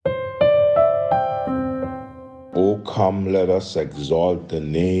O come, let us exalt the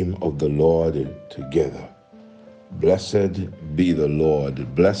name of the Lord together. Blessed be the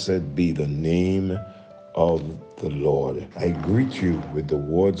Lord. Blessed be the name of the Lord. I greet you with the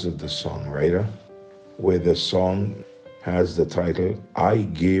words of the songwriter, where the song has the title, I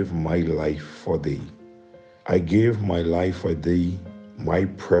gave my life for thee. I gave my life for thee, my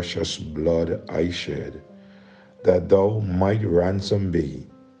precious blood I shed, that thou might ransom me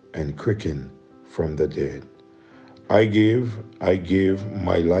and quicken from the dead. I gave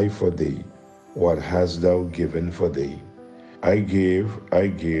my life for thee. What hast thou given for thee? I gave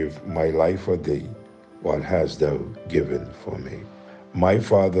my life for thee. What hast thou given for me? My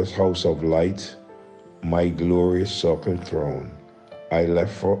Father's house of light, my glorious serpent throne, I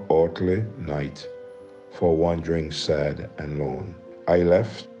left for earthly night, for wandering sad and lone. I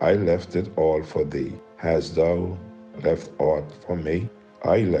left it all for thee. Hast thou left aught for me?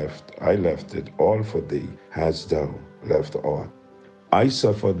 I left it all for thee. Hast thou left aught? I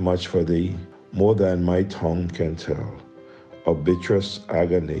suffered much for thee, more than my tongue can tell, of bitterest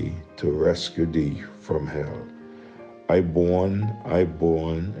agony to rescue thee from hell. I borne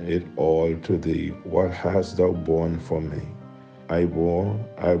it all to thee. What hast thou borne for me? I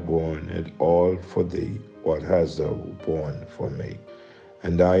borne it all for thee. What hast thou borne for me?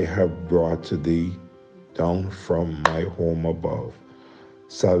 And I have brought to thee, down from my home above,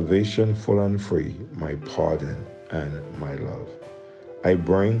 salvation full and free, my pardon and my love. I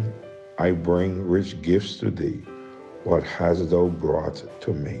bring rich gifts to thee. What hast thou brought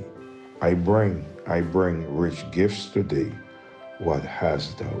to me? I bring rich gifts to thee. What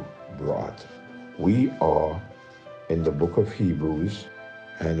hast thou brought? We are in the book of Hebrews,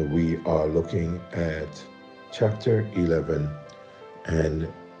 and we are looking at chapter 11 and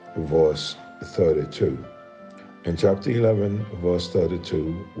verse 32. In chapter 11, verse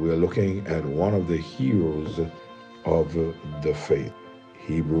 32, we are looking at one of the heroes of the faith.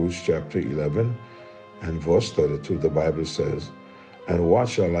 Hebrews chapter 11 and verse 32, the Bible says, And what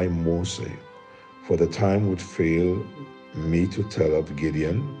shall I more say? For the time would fail me to tell of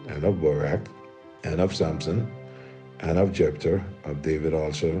Gideon, and of Barak, and of Samson, and of Jephthah, of David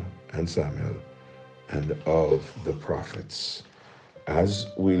also, and Samuel, and of the prophets. As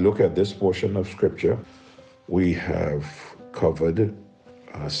we look at this portion of Scripture, we have covered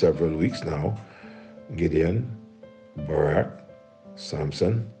several weeks now Gideon, Barak,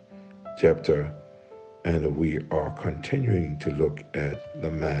 Samson, Jephthah, and we are continuing to look at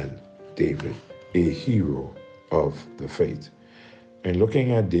the man David, a hero of the faith. In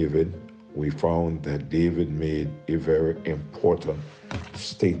looking at David, we found that David made a very important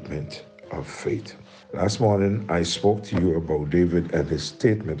statement of faith. Last morning, I spoke to you about David and his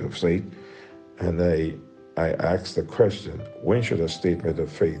statement of faith, and I asked the question, when should a statement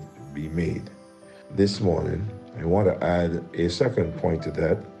of faith be made? This morning, I want to add a second point to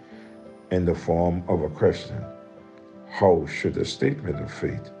that in the form of a question. How should a statement of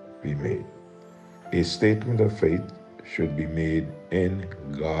faith be made? A statement of faith should be made in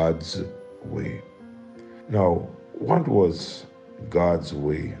God's way. Now, what was God's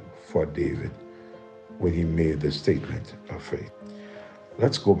way for David when he made the statement of faith?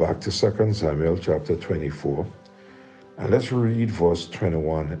 Let's go back to 2 Samuel chapter 24, and let's read verse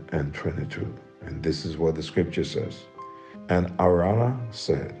 21 and 22. And this is what the scripture says. And Araunah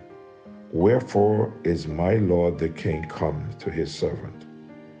said, Wherefore is my lord the king come to his servant?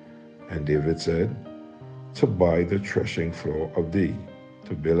 And David said, To buy the threshing floor of thee,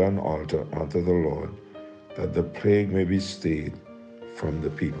 to build an altar unto the Lord, that the plague may be stayed from the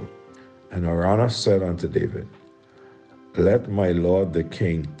people. And Araunah said unto David, Let my lord the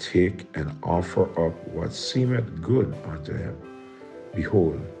king take and offer up what seemeth good unto him.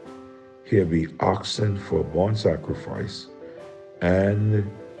 Behold, here be oxen for burnt sacrifice, and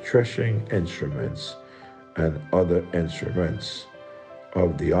threshing instruments, and other instruments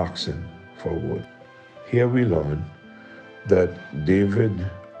of the oxen for wood. Here we learn that David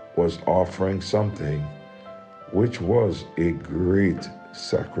was offering something which was a great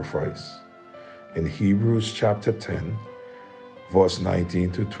sacrifice. In Hebrews chapter 10, verse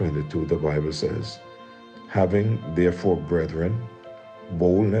 19 to 22, the Bible says, Having therefore, brethren,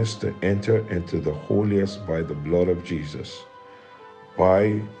 boldness to enter into the holiest by the blood of Jesus,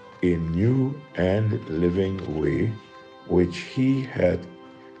 by a new and living way, which he had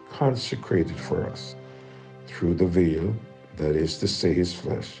consecrated for us, through the veil, that is to say, his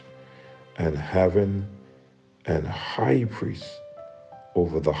flesh, and having an high priest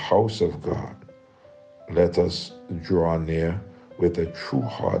over the house of God, let us draw near with a true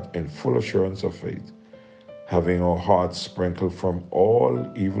heart and full assurance of faith, having our hearts sprinkled from all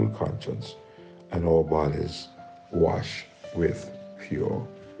evil conscience and our bodies wash with pure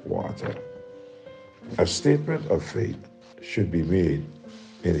water. A statement of faith should be made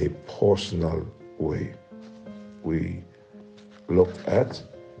in a personal way. We looked at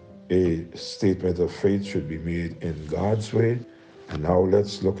a statement of faith should be made in God's way, and now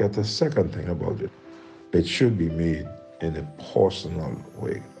let's look at the second thing about it. It should be made in a personal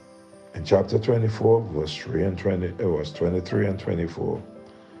way. In chapter 24, verse 23 and 24,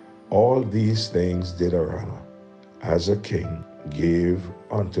 all these things did Araunah, as a king, gave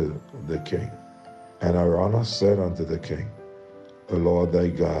unto the king. And Araunah said unto the king, the Lord thy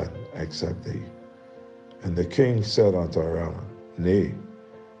God accept thee. And the king said unto Araunah, nay,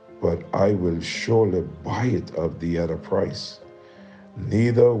 but I will surely buy it of thee at a price.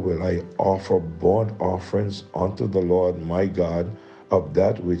 Neither will I offer burnt offerings unto the Lord my God of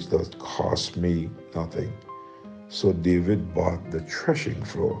that which doth cost me nothing. So David bought the threshing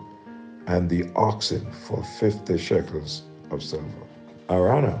floor and the oxen for 50 shekels of silver.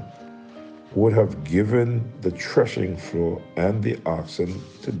 Araunah would have given the threshing floor and the oxen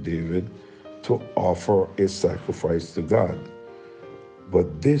to David to offer a sacrifice to God.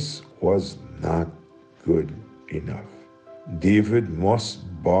 But this was not good enough. David must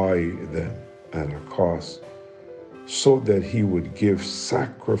buy them at a cost so that he would give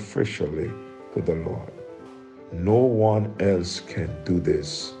sacrificially to the Lord. No one else can do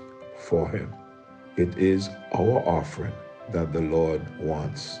this for him. It is our offering that the Lord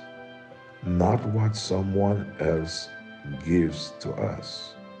wants, not what someone else gives to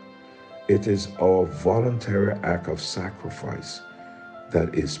us. It is our voluntary act of sacrifice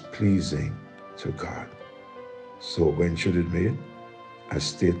that is pleasing to God. So when should it be made? A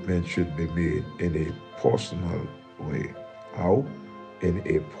statement should be made in a personal way. How? In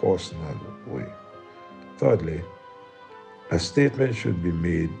a personal way. Thirdly, a statement should be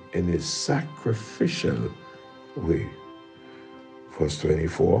made in a sacrificial way. Verse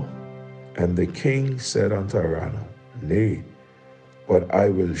 24, and the king said unto Araunah, nay, but I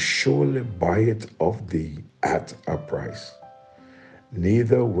will surely buy it of thee at a price.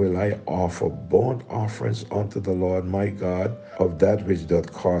 Neither will I offer burnt offerings unto the Lord my God of that which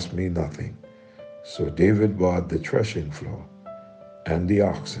doth cost me nothing. So David bought the threshing floor and the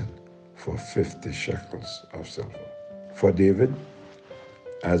oxen for 50 shekels of silver. For David,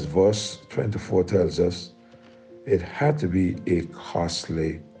 as verse 24 tells us, it had to be a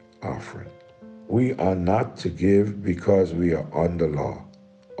costly offering. We are not to give because we are under law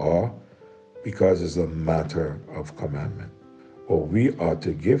or because it's a matter of commandment. Or we are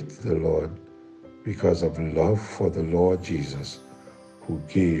to give to the Lord because of love for the Lord Jesus, who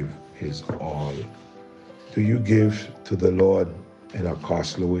gave his all. Do you give to the Lord in a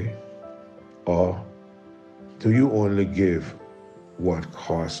costly way? Or do you only give what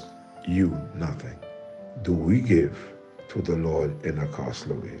costs you nothing? Do we give to the Lord in a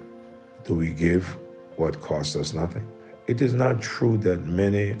costly way? Do we give what costs us nothing? It is not true that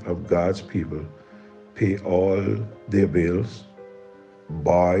many of God's people pay all their bills,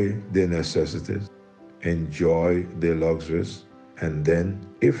 buy their necessities, enjoy their luxuries, and then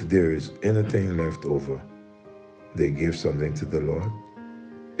if there is anything left over, they give something to the Lord.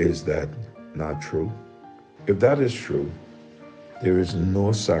 Is that not true? If that is true, there is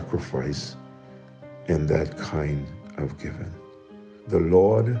no sacrifice in that kind of giving. The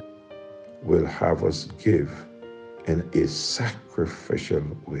Lord will have us give in a sacrificial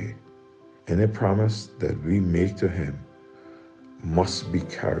way. Any promise that we make to him must be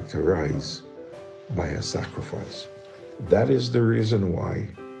characterized by a sacrifice. That is the reason why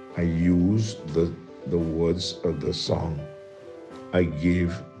I use the words of the song, I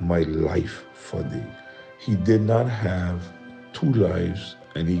gave my life for thee. He did not have two lives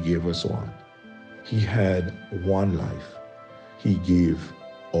and he gave us one. He had one life. He gave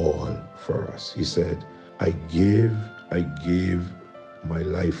all for us. He said, I gave my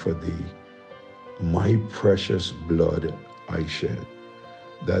life for thee. My precious blood I shed,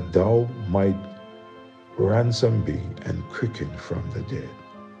 that thou might ransom be and quicken from the dead.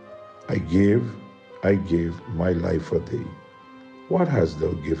 I gave my life for thee. What hast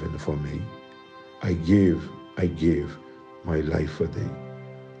thou given for me? I gave my life for thee.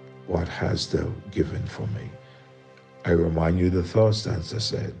 What hast thou given for me? I remind you the third stanza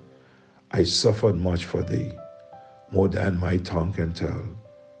said, I suffered much for thee, more than my tongue can tell,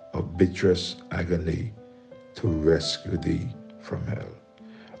 of bitterest agony to rescue thee from hell.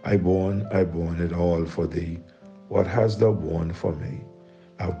 I borne it all for thee. What hast thou borne for me?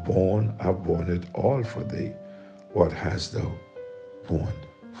 I've borne it all for thee. What hast thou borne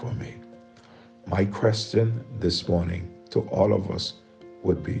for me? My question this morning to all of us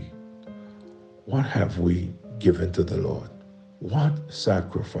would be, what have we given to the Lord? What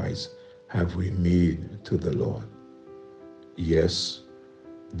sacrifice have we made to the Lord? Yes,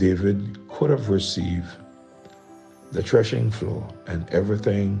 David could have received the threshing floor and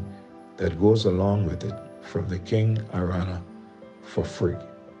everything that goes along with it from the king Araunah for free.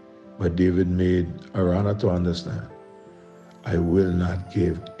 But David made Araunah to understand, I will not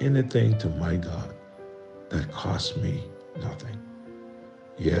give anything to my God that costs me nothing.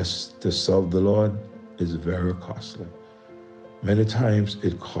 Yes, to serve the Lord is very costly. Many times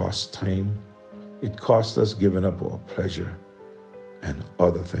it costs time. It costs us giving up our pleasure and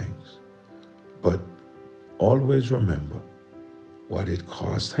other things. But always remember what it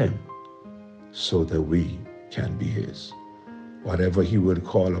cost him so that we can be his. Whatever he would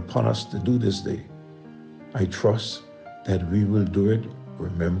call upon us to do this day, I trust that we will do it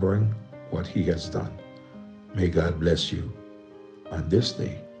remembering what he has done. May God bless you on this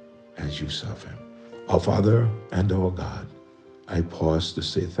day as you serve him. Our Father and our God, I pause to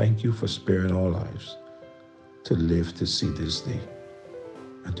say thank you for sparing our lives to live to see this day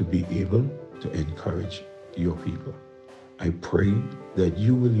and to be able to encourage your people. I pray that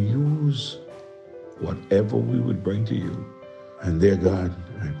you will use whatever we would bring to you. And dear God,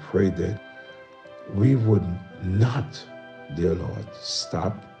 I pray that we would not, dear Lord,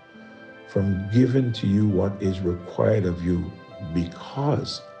 stop from giving to you what is required of you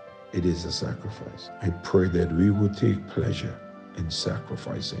because it is a sacrifice. I pray that we would take pleasure in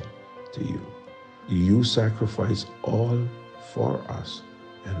sacrificing to you. You sacrifice all for us,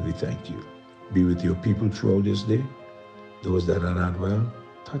 and we thank you. Be with your people throughout this day. Those that are not well,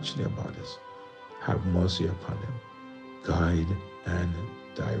 touch their bodies. Have mercy upon them. Guide and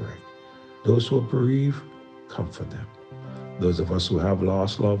direct. Those who are bereaved, comfort them. Those of us who have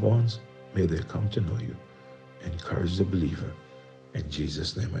lost loved ones, may they come to know you. Encourage the believer. In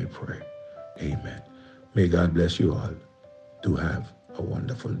Jesus' name I pray. Amen. May God bless you all. Do have a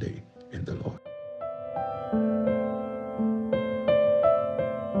wonderful day in the Lord.